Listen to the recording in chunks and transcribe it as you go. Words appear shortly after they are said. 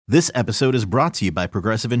This episode is brought to you by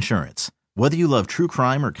Progressive Insurance. Whether you love true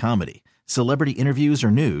crime or comedy, celebrity interviews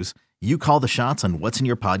or news, you call the shots on what's in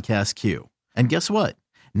your podcast queue. And guess what?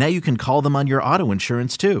 Now you can call them on your auto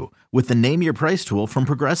insurance too with the Name Your Price tool from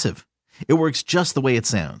Progressive. It works just the way it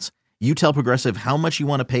sounds. You tell Progressive how much you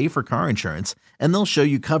want to pay for car insurance, and they'll show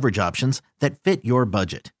you coverage options that fit your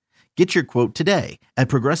budget. Get your quote today at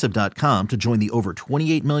Progressive.com to join the over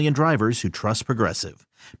 28 million drivers who trust Progressive.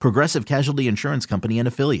 Progressive Casualty Insurance Company and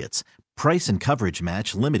Affiliates. Price and coverage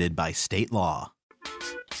match limited by state law.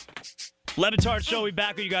 Levitard Show, we'll be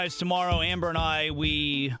back with you guys tomorrow. Amber and I,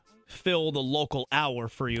 we fill the local hour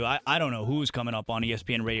for you. I don't know who's coming up on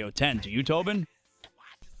ESPN Radio 10. Do you, Tobin?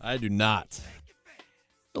 I do not.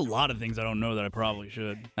 A lot of things I don't know that I probably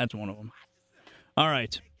should. That's one of them. All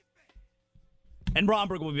right. And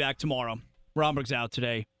Romberg will be back tomorrow. Romberg's out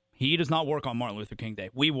today. He does not work on Martin Luther King Day.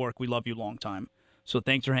 We work. We love you long time. So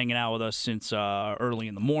thanks for hanging out with us since early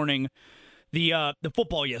in the morning. The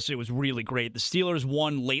football yesterday was really great. The Steelers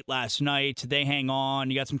won late last night. They hang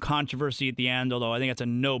on. You got some controversy at the end, although I think that's a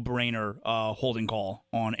no-brainer holding call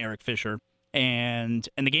on Eric Fisher. And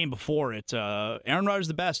the game before it, Aaron Rodgers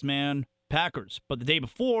the best, man. Packers. But the day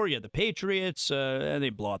before, you had the Patriots. They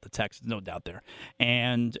blow out the Texans, no doubt there.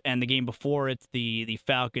 And the game before it, the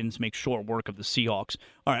Falcons make short work of the Seahawks.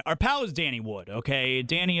 All right, our pal is Danny Wood, okay?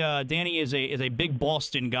 Danny is a big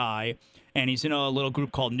Boston guy, and he's in a little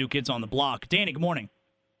group called New Kids on the Block. Danny, good morning.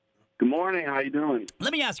 Good morning. How you doing?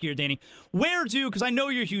 Let me ask you here, Danny. Because I know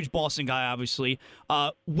you're a huge Boston guy, obviously.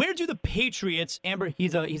 Where do the Patriots, Amber,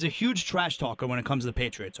 he's a huge trash talker when it comes to the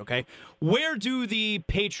Patriots, okay? Where do the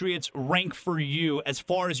Patriots rank for you as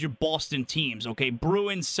far as your Boston teams, okay?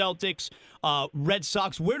 Bruins, Celtics, Red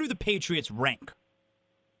Sox, where do the Patriots rank?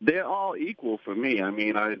 They're all equal for me. I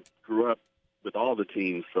mean, I grew up with all the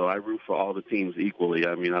teams, so I root for all the teams equally.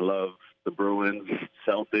 I mean, I love the Bruins.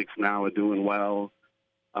 Celtics now are doing well.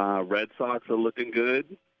 Red Sox are looking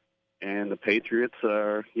good, and the Patriots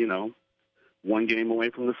are, one game away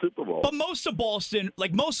from the Super Bowl. But most of Boston,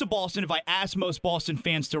 if I ask most Boston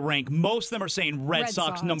fans to rank, most of them are saying Red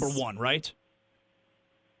Sox number one, right?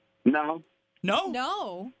 No.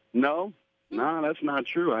 No? No, that's not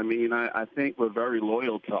true. I mean, I think we're very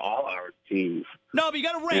loyal to all our teams. No, but you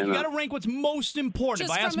got to rank. You got to rank what's most important.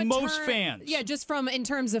 If I ask most fans. Yeah, just in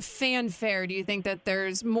terms of fanfare, do you think that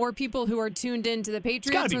there's more people who are tuned into the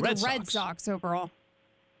Patriots or the Red Sox overall?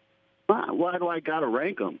 Why do I got to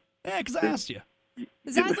rank them? Yeah, because I asked you.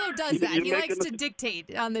 Zaslow does that. He likes to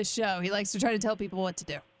dictate on this show. He likes to try to tell people what to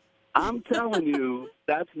do. I'm telling you,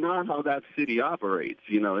 that's not how that city operates.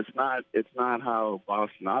 It's not how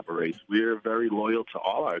Boston operates. We're very loyal to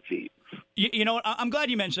all our teams. You know what? I'm glad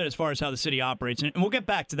you mentioned that as far as how the city operates, and we'll get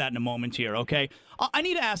back to that in a moment here, okay? I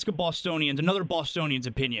need to ask another Bostonian's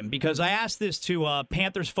opinion, because I asked this to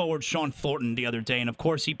Panthers forward Sean Thornton the other day, and of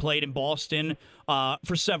course he played in Boston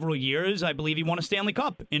for several years. I believe he won a Stanley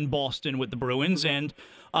Cup in Boston with the Bruins, and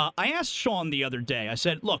I asked Sean the other day, I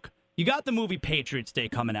said, look, you got the movie Patriots Day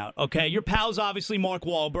coming out, okay? Your pal's obviously Mark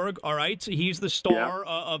Wahlberg, all right? He's the star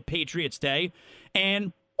of Patriots Day.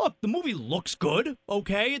 And look, the movie looks good,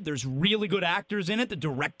 okay? There's really good actors in it. The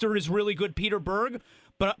director is really good, Peter Berg.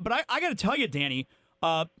 But I got to tell you, Danny,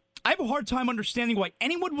 I have a hard time understanding why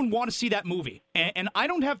anyone would want to see that movie. And I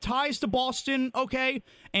don't have ties to Boston, okay?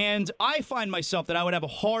 And I find myself that I would have a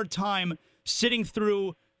hard time sitting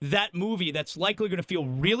through that movie that's likely going to feel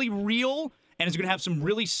really real, and it's going to have some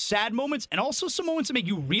really sad moments and also some moments that make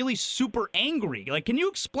you really super angry. Like, can you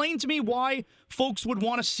explain to me why folks would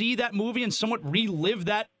want to see that movie and somewhat relive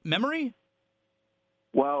that memory?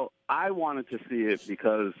 Well, I wanted to see it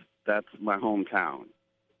because that's my hometown.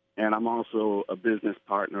 And I'm also a business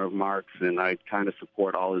partner of Mark's, and I kind of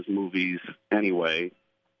support all his movies anyway.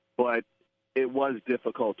 But it was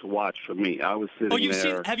difficult to watch for me. I was sitting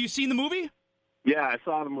there. Have you seen the movie? Yeah, I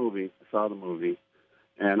saw the movie.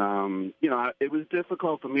 And, it was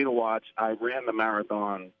difficult for me to watch. I ran the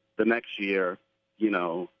marathon the next year,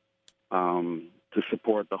 to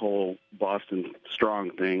support the whole Boston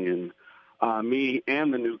Strong thing. And me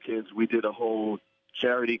and the New Kids, we did a whole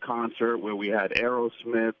charity concert where we had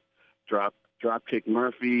Aerosmith, Dropkick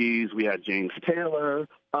Murphys, we had James Taylor,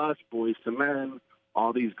 us, Boyz II Men,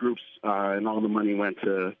 all these groups, and all the money went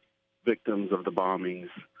to victims of the bombings.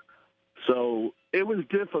 So it was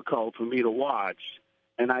difficult for me to watch.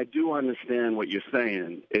 And I do understand what you're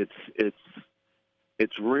saying.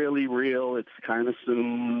 It's really real. It's kind of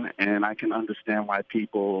soon, and I can understand why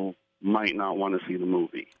people might not want to see the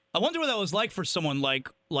movie. I wonder what that was like for someone like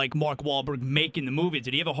Mark Wahlberg making the movie.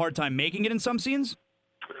 Did he have a hard time making it in some scenes?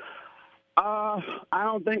 I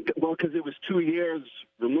don't think. Well, because it was 2 years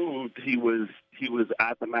removed. He was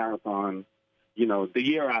at the marathon, the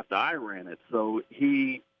year after I ran it. So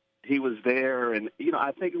he was there, and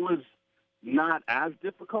I think it was not as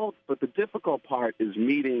difficult. But the difficult part is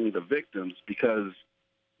meeting the victims, because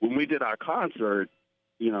when we did our concert,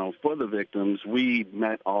 for the victims, we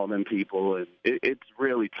met all them people, and it's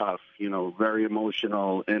really tough. Very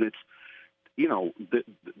emotional, and it's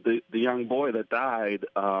the young boy that died.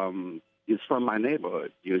 Is from my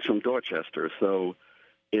neighborhood. He's from Dorchester, so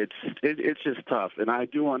it's just tough. And I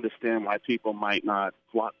do understand why people might not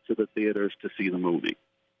flock to the theaters to see the movie.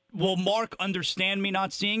 Will Mark understand me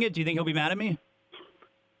not seeing it? Do you think he'll be mad at me?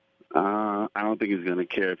 I don't think he's going to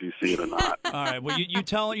care if you see it or not. All right. Well, you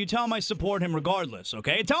tell him I support him regardless.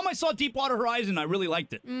 Okay. Tell him I saw Deepwater Horizon. I really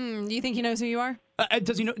liked it. Do you think he knows who you are?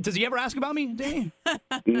 Does he know? Does he ever ask about me, Danny?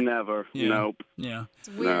 Never. Yeah. Nope. Yeah. It's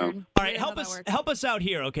weird. No. All right. Help us out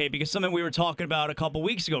here, okay? Because something we were talking about a couple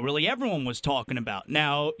weeks ago. Really, everyone was talking about.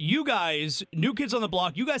 Now, you guys, New Kids on the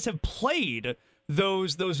Block, you guys have played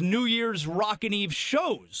those New Year's Rockin' Eve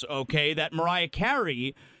shows, okay? That Mariah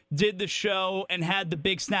Carey did the show and had the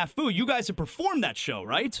big snafu. You guys have performed that show,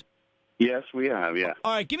 right? Yes, we have, yeah.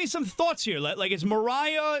 All right, give me some thoughts here. Like, is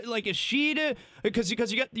Mariah, is she to, because you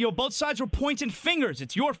got, both sides were pointing fingers.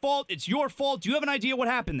 It's your fault. It's your fault. Do you have an idea what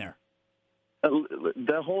happened there?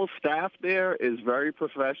 The whole staff there is very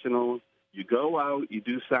professional. You go out, you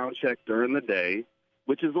do sound check during the day,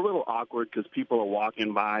 which is a little awkward because people are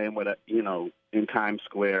walking by and in Times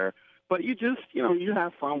Square. But you just, you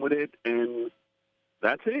have fun with it, and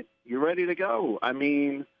that's it. You're ready to go. I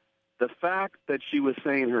mean, the fact that she was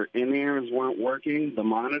saying her in-ears weren't working, the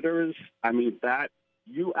monitors, that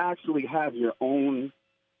you actually have your own,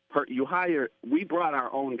 we brought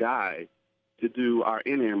our own guy to do our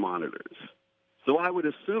in-ear monitors. So I would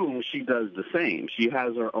assume she does the same. She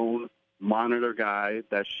has her own monitor guy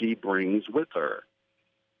that she brings with her,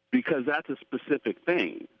 because that's a specific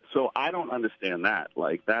thing. So I don't understand that.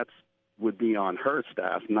 That would be on her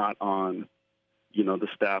staff, not on the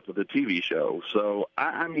staff of the TV show. So,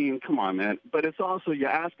 I mean, come on, man. But it's also, you're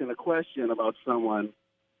asking a question about someone,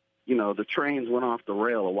 the trains went off the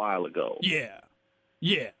rail a while ago. Yeah.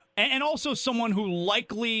 Yeah. And also someone who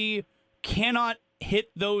likely cannot hit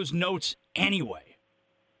those notes anyway.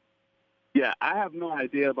 Yeah, I have no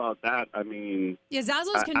idea about that. I mean... Yeah,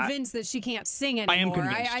 Zaslow's convinced that she can't sing anymore. I am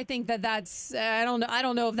convinced. I think that's... I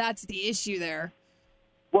don't know if that's the issue there.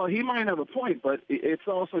 Well, he might have a point, but it's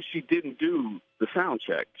also she didn't do the sound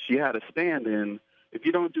check. She had a stand-in. If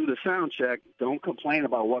you don't do the sound check, don't complain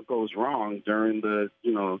about what goes wrong during the,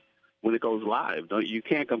 when it goes live. You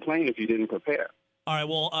can't complain if you didn't prepare. All right,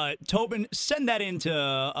 well, Tobin, send that into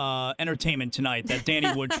Entertainment Tonight that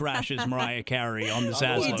Danny Wood trashes Mariah Carey on the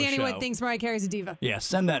Zaslow show. Danny Wood thinks Mariah Carey's a diva. Yeah,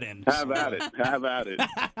 send that in. Have at it. Have at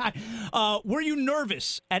it. Were you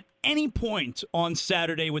nervous at any point on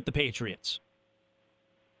Saturday with the Patriots?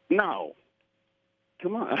 No.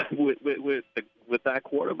 Come on. With that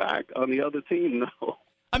quarterback on the other team, no.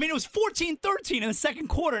 I mean, it was 14-13 in the second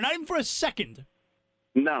quarter, not even for a second.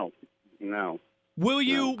 No. Will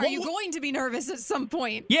you? Are you going to be nervous at some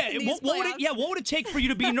point? Yeah. What would it take for you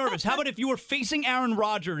to be nervous? How about if you were facing Aaron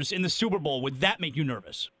Rodgers in the Super Bowl? Would that make you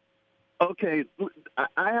nervous? Okay,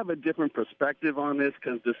 I have a different perspective on this,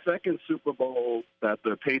 because the second Super Bowl that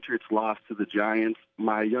the Patriots lost to the Giants,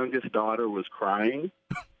 my youngest daughter was crying.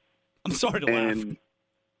 I'm sorry to laugh.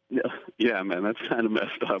 Yeah, man, that's kind of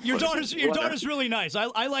messed up. Your daughter's really nice.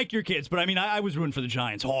 I like your kids, but I mean, I was rooting for the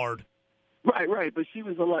Giants hard. Right, but she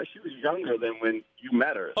was younger than when you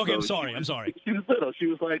met her. Okay, so I'm sorry. She was little. She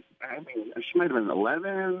was she might have been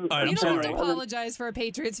 11. Right, you don't have to apologize for laughing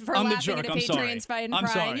at a Patriots fight and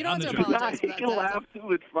crying. You don't have to apologize for that. He can laugh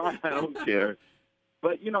too. It's fine. I don't care.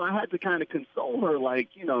 But I had to kind of console her,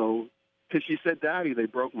 because she said, "Daddy, they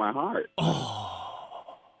broke my heart." Oh.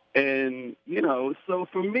 And, so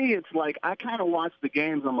for me, it's I kind of watch the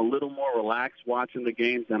games. I'm a little more relaxed watching the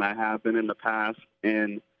games than I have been in the past.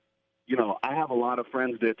 And, I have a lot of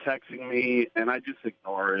friends that are texting me, and I just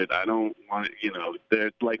ignore it. I don't want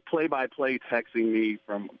they're play-by-play texting me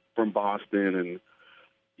from Boston. And,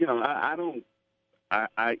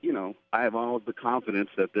 I have all of the confidence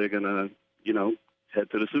that they're going to, head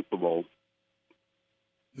to the Super Bowl.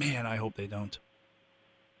 Man, I hope they don't.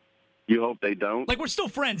 You hope they don't? We're still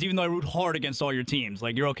friends, even though I root hard against all your teams.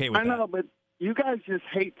 You're okay with that. I know, but you guys just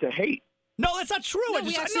hate to hate. No, that's not true. No,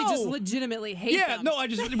 we actually just legitimately hate them. Yeah, no,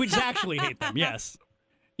 we just actually hate them, yes.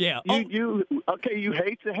 Yeah. You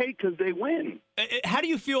hate to hate because they win. How do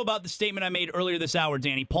you feel about the statement I made earlier this hour,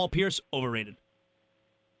 Danny? Paul Pierce, overrated.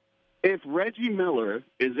 If Reggie Miller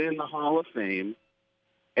is in the Hall of Fame,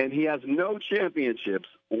 and he has no championships,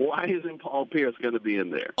 why isn't Paul Pierce going to be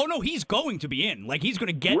in there? Oh, no, he's going to be in. Like, he's going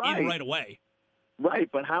to get in right away. Right,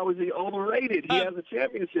 but how is he overrated? He has a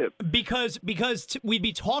championship. Because we'd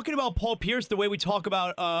be talking about Paul Pierce the way we talk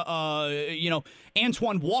about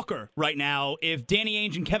Antoine Walker right now if Danny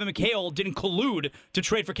Ainge and Kevin McHale didn't collude to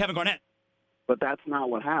trade for Kevin Garnett. But that's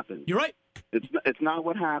not what happened. You're right. It's not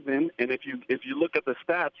what happened. And if you look at the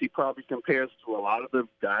stats, he probably compares to a lot of the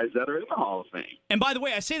guys that are in the Hall of Fame. And by the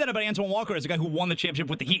way, I say that about Antoine Walker as a guy who won the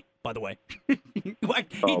championship with the Heat. By the way, he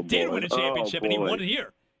did win a championship, and he won it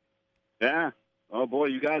here. Yeah. Oh, boy,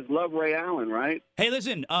 you guys love Ray Allen, right? Hey,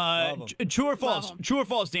 listen, true or false? True or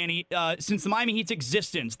false, Danny? Since the Miami Heat's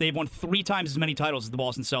existence, they've won 3 times as many titles as the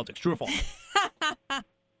Boston Celtics. True or false?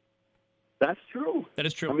 That's true. That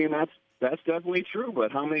is true. I mean, that's definitely true,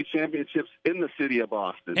 but how many championships in the city of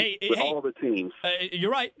Boston with all the teams?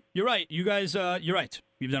 You're right. You're right. You guys, you're right.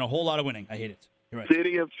 You've done a whole lot of winning. I hate it. You're right.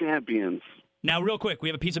 City of champions. Now, real quick, we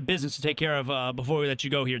have a piece of business to take care of before we let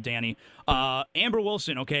you go here, Danny. Amber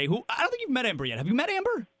Wilson, okay, who I don't think you've met Amber yet. Have you met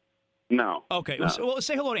Amber? No. Okay, no. Well,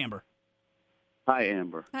 say hello to Amber. Hi,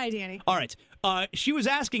 Amber. Hi, Danny. All right. She was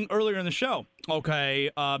asking earlier in the show, okay,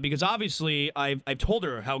 because obviously I've told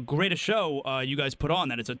her how great a show you guys put on,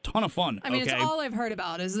 that it's a ton of fun. I mean, okay? It's all I've heard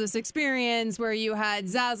about is this experience where you had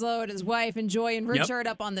Zaslow and his wife and Joy and Richard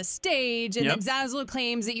up on the stage, and then Zaslow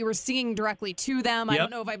claims that you were singing directly to them. I don't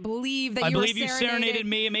know if I believe that you were serenaded. I believe you serenaded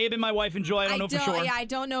me. It may have been my wife and Joy. I don't know for sure. Yeah, I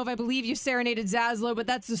don't know if I believe you serenaded Zaslow, but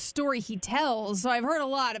that's the story he tells. So I've heard a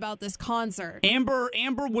lot about this concert. Amber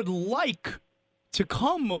would like to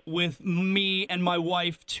come with me and my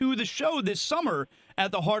wife to the show this summer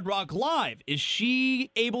at the Hard Rock Live. Is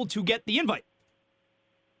she able to get the invite?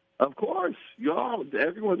 Of course.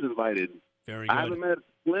 Everyone's invited. Very good. I haven't met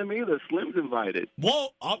Slim either. Slim's invited. Whoa.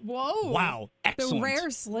 Whoa. Wow. Excellent. The rare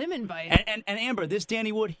Slim invite. And Amber, this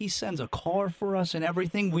Danny Wood, he sends a car for us and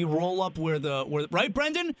everything. We roll up where right,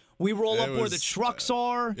 Brendan? We roll up where the trucks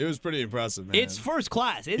are. It was pretty impressive, man. It's first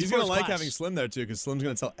class. He's going to like having Slim there, too, because Slim's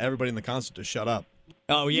going to tell everybody in the concert to shut up.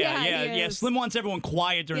 Oh, yeah. Slim wants everyone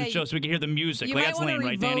quiet during the show so we can hear the music. You like, might that's want lame, to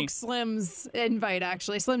right, Danny? Slim's invite,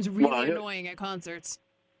 actually. Slim's really annoying at concerts.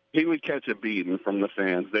 He would catch a beating from the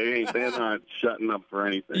fans. They're not shutting up for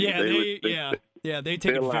anything. They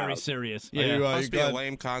take it very serious. Yeah, it must be a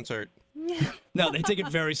lame concert. No, they take it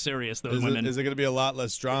very serious. Those women. Is it going to be a lot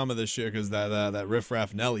less drama this year because that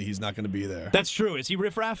riffraff Nelly, he's not going to be there? That's true. Is he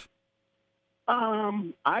riffraff?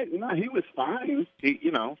 No, he was fine.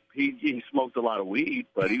 He smoked a lot of weed,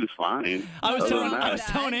 but he was fine. I was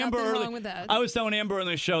telling Amber on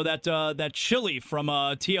the show that Chili from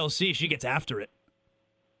TLC, she gets after it.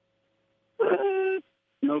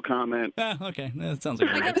 No comment. Okay, that sounds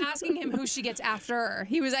like. I kept asking him who she gets after.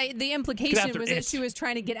 The implication was that she was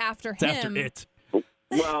trying to get after him. After it.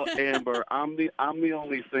 Well, Amber, I'm the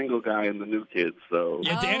only single guy in the New Kids, so.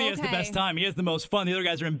 Yeah, Danny has the best time. He has the most fun. The other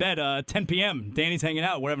guys are in bed 10 p.m. Danny's hanging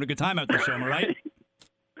out. We're having a good time after the show, am I right?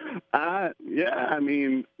 Yeah, I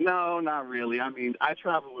mean, no, not really. I mean, I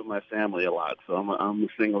travel with my family a lot, so I'm a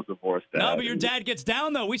single divorced dad. No, but your dad gets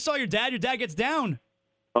down, though. We saw your dad. Your dad gets down.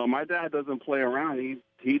 Oh, my dad doesn't play around.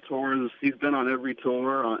 He tours. He's been on every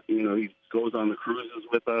tour. He goes on the cruises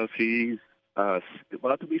with us. He's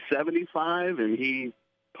about to be 75, and he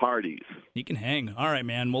parties. He can hang. All right,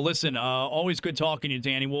 man. Well, listen, always good talking to you,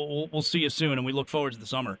 Danny. We'll see you soon, and we look forward to the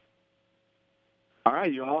summer. All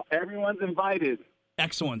right, y'all. Everyone's invited.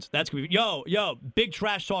 Excellent. That's good. Yo, big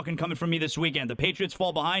trash talking coming from me this weekend. The Patriots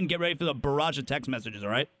fall behind. Get ready for the barrage of text messages, all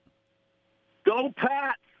right? Go,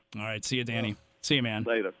 Pats! All right, see you, Danny. See you, man.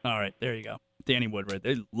 Later. All right, there you go. Danny Woodward.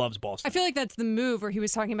 He loves Boston. I feel like that's the move where he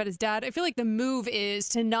was talking about his dad. I feel like the move is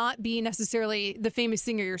to not be necessarily the famous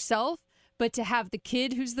singer yourself, but to have the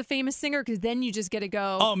kid who's the famous singer, because then you just get to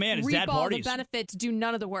go. Oh, man, his dad parties. Reap all the benefits, do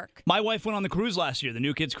none of the work. My wife went on the cruise last year, the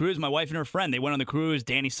New Kids Cruise. My wife and her friend, they went on the cruise.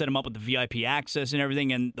 Danny set him up with the VIP access and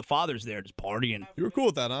everything, and the father's there just partying. You were cool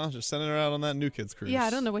with that, huh? Just sending her out on that New Kids Cruise. Yeah, I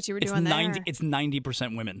don't know what you were doing there. It's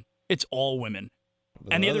 90% women. It's all women.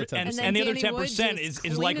 And the other 10%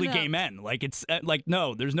 is likely gay men. Like it's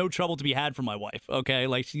no, there's no trouble to be had for my wife. Okay,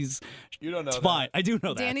 like you don't know. It's fine. I do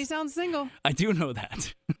know that. Danny sounds single. I do know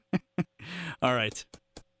that. All right.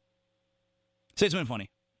 Say something funny.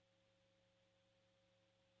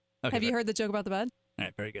 Okay, Have you heard the joke about the bed? All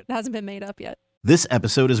right, very good. It hasn't been made up yet. This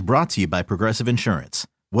episode is brought to you by Progressive Insurance.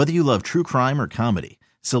 Whether you love true crime or comedy,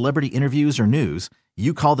 celebrity interviews or news,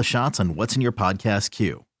 you call the shots on what's in your podcast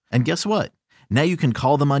queue. And guess what? Now you can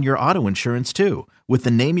call them on your auto insurance, too, with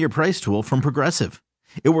the Name Your Price tool from Progressive.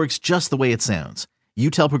 It works just the way it sounds. You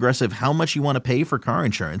tell Progressive how much you want to pay for car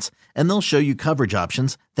insurance, and they'll show you coverage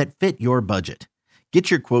options that fit your budget. Get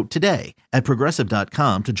your quote today at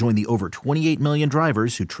Progressive.com to join the over 28 million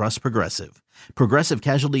drivers who trust Progressive. Progressive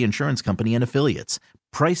Casualty Insurance Company and Affiliates.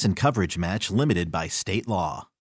 Price and coverage match limited by state law.